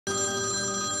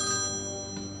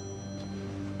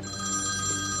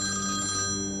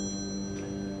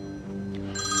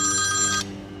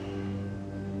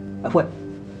哎喂，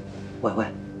喂，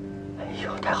哎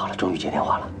呦，太好了，终于接电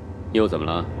话了。又怎么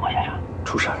了？王先生，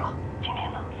出事了。今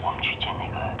天呢，我们去见那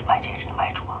个卖戒指的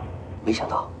卖主啊，没想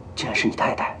到竟然是你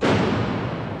太太。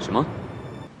什么？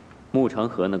穆长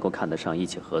河能够看得上一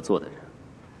起合作的人，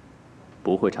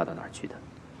不会差到哪儿去的。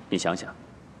你想想，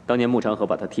当年穆长河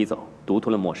把他踢走，独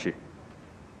吞了末世。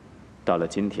到了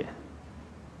今天，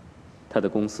他的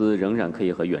公司仍然可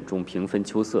以和远中平分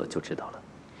秋色，就知道了。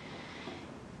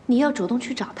你要主动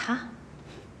去找他。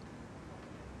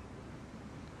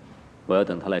我要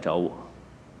等他来找我。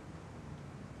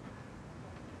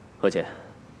何姐，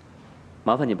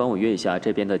麻烦你帮我约一下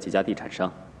这边的几家地产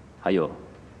商，还有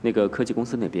那个科技公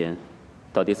司那边，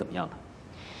到底怎么样了？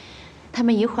他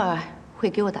们一会儿会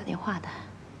给我打电话的，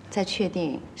再确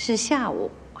定是下午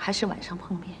还是晚上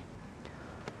碰面。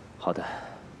好的。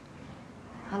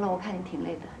好了，我看你挺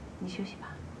累的，你休息吧，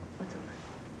我走了。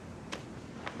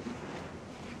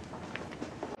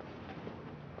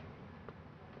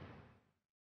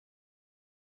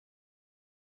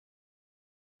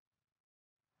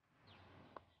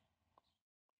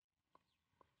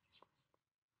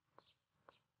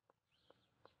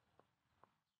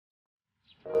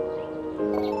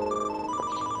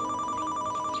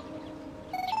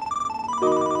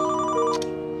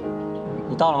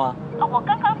你到了吗？啊，我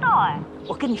刚刚到哎。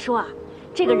我跟你说啊，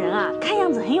这个人啊，看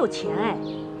样子很有钱哎。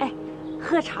哎，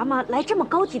喝茶吗？来这么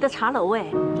高级的茶楼哎。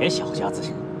别小家子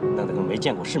气，弄得跟没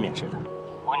见过世面似的。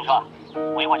我跟你说，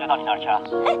我一会儿就到你那儿去啊。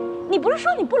哎，你不是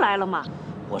说你不来了吗？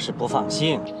我是不放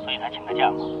心，所以才请个假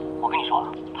嘛。我跟你说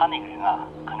啊，他那个人啊，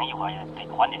可能一会儿也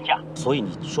得还点价，所以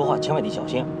你说话千万得小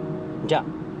心。你这样，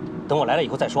等我来了以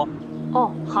后再说。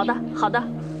哦，好的，好的。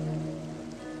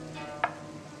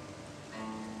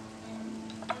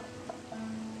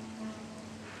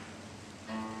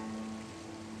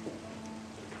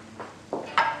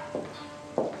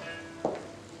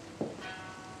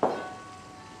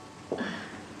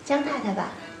江太太吧？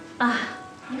啊，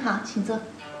你好，请坐。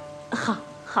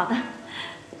好的。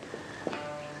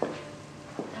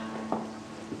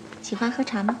喜欢喝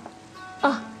茶吗？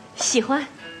哦，喜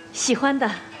欢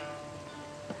的。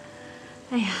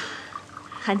哎呀，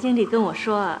韩经理跟我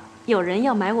说有人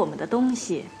要买我们的东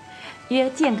西，约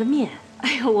见个面。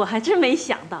哎呦，我还真没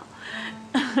想到，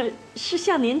是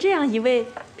像您这样一位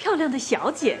漂亮的小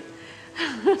姐。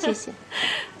谢谢。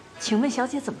请问小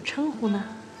姐怎么称呼呢？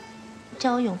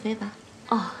叫我永飞吧。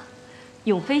哦，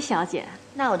永飞小姐。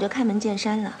那我就开门见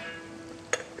山了。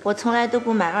我从来都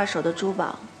不买二手的珠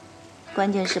宝，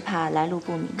关键是怕来路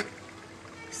不明，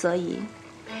所以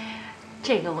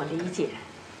这个我理解。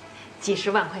几十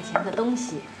万块钱的东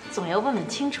西，总要问问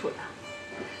清楚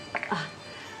的。啊，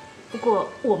不过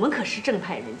我们可是正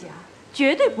派人家，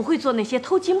绝对不会做那些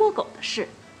偷鸡摸狗的事。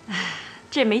哎，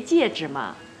这枚戒指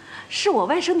嘛，是我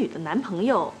外甥女的男朋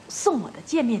友送我的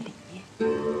见面礼。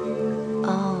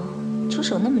哦，出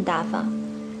手那么大方，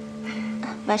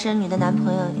外甥女的男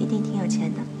朋友一定挺有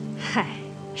钱的。嗨，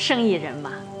生意人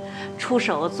嘛，出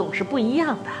手总是不一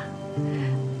样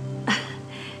的。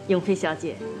永飞小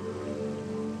姐，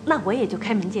那我也就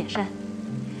开门见山，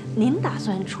您打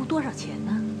算出多少钱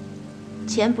呢？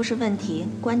钱不是问题，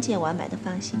关键我要买的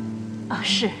放心。啊，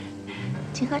是，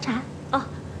请喝茶。哦，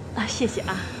啊，谢谢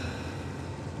啊。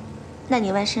那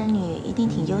你外甥女一定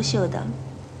挺优秀的，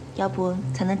要不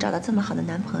才能找到这么好的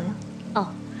男朋友。哦，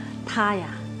她呀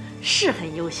是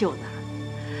很优秀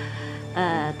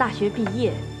的，大学毕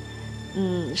业，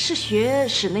是学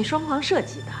室内装潢设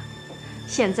计的，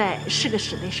现在是个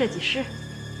室内设计师。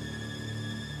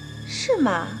是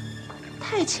吗？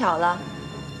太巧了，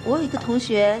我有一个同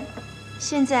学，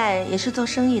现在也是做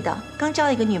生意的，刚交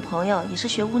了一个女朋友，也是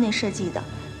学屋内设计的，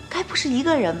该不是一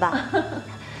个人吧？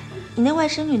你那外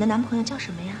甥女的男朋友叫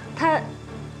什么呀？他，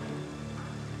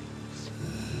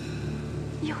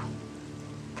哟，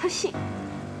他姓，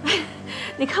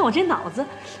你看我这脑子，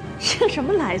姓什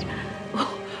么来着？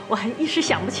我还一时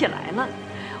想不起来了。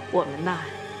我们呐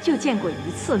就见过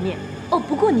一次面。哦，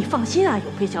不过你放心啊，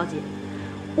永飞小姐，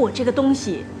我这个东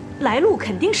西来路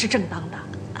肯定是正当的。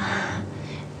啊，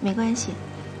没关系。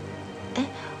哎，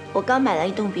我刚买了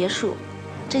一栋别墅，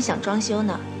正想装修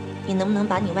呢。你能不能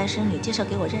把你外甥女介绍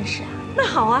给我认识啊？那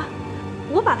好啊，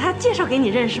我把她介绍给你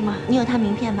认识吗？你有她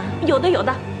名片吗？有的，有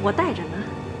的，我带着呢。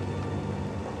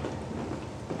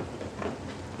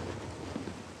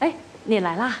哎，你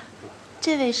来啦？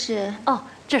这位是？哦，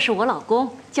这是我老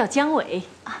公，叫姜伟。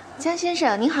啊，姜先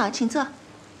生您好，请坐。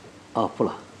哦，不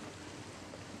了。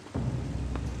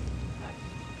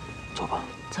坐吧。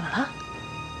怎么了？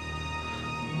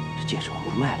这戒指我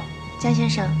不卖了。姜先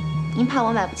生，您怕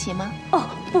我买不起吗？哦，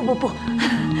不，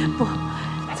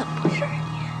怎么回事啊你？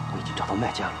我已经找到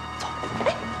卖家了，走。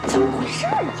哎，怎么回事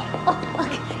啊？哦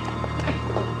，OK。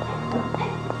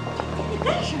你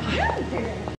干什么呀，你这人？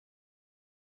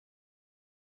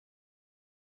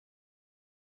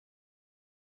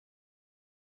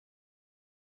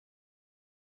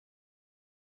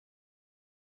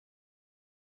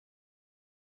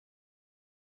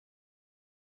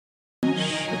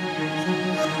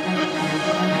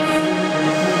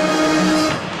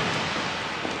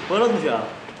 回来了，同学。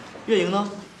月莹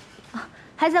呢？啊，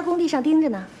还在工地上盯着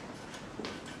呢。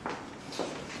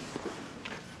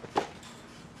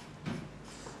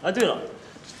哎，对了，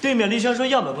对面李轩说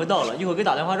样本快到了，一会儿给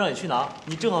打电话让你去拿，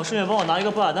你正好顺便帮我拿一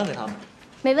个报价单给他们。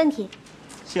没问题。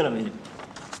谢了，美女。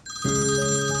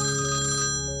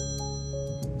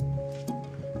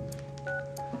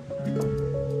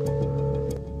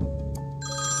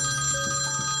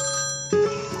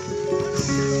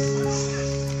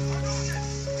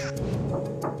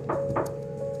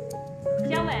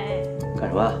 干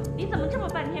什么？你怎么这么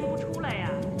半天不出来呀？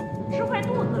吃坏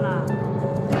肚子了？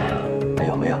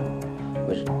没有，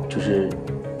我就是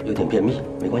有点便秘，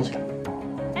没关系的。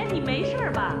哎，你没事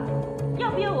吧？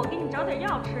要不要我给你找点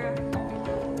药吃？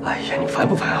哎呀，你烦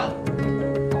不烦啊？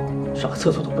上个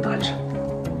厕所都不打着。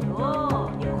哟，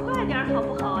你快点好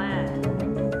不好？哎。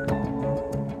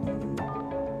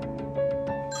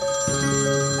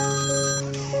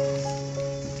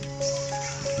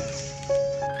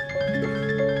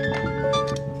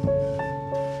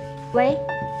 喂，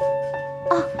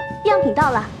哦，样品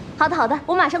到了。好的，好的，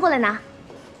我马上过来拿。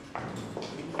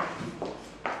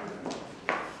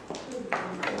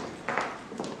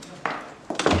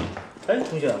哎，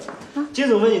同学，金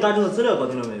总问你大众的资料搞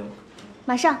定了没有？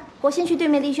马上，我先去对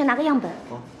面力轩拿个样本。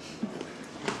好。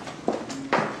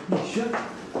力轩，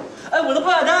哎，我的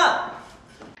报价单。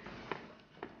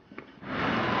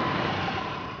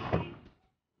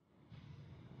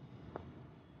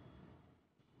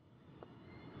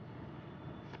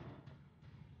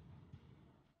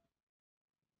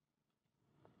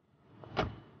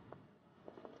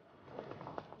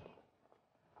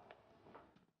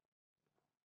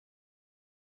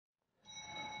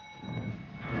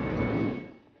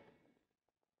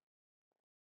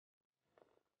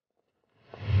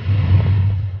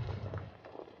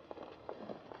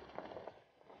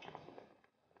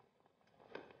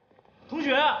 同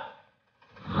学，忘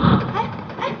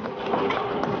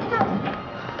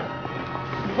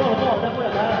了帮我带报价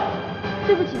单了。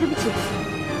对不起，对不起。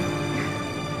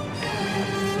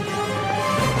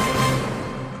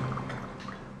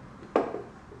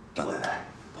张奶奶，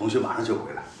同学马上就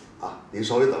回来啊，您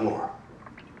稍微等会儿。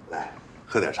来，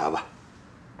喝点茶吧。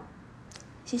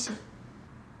谢谢。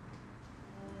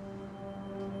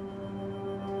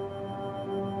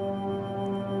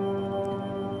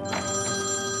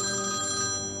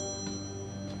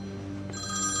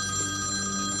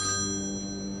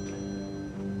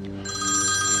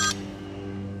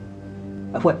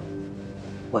 哎喂，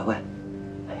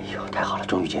哎呦，太好了，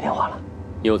终于接电话了。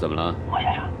又怎么了？王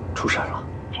先生，出事了。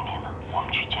今天呢，我们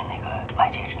去见那个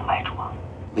卖戒指的卖主啊，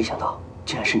没想到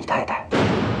竟然是你太太。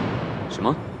什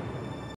么？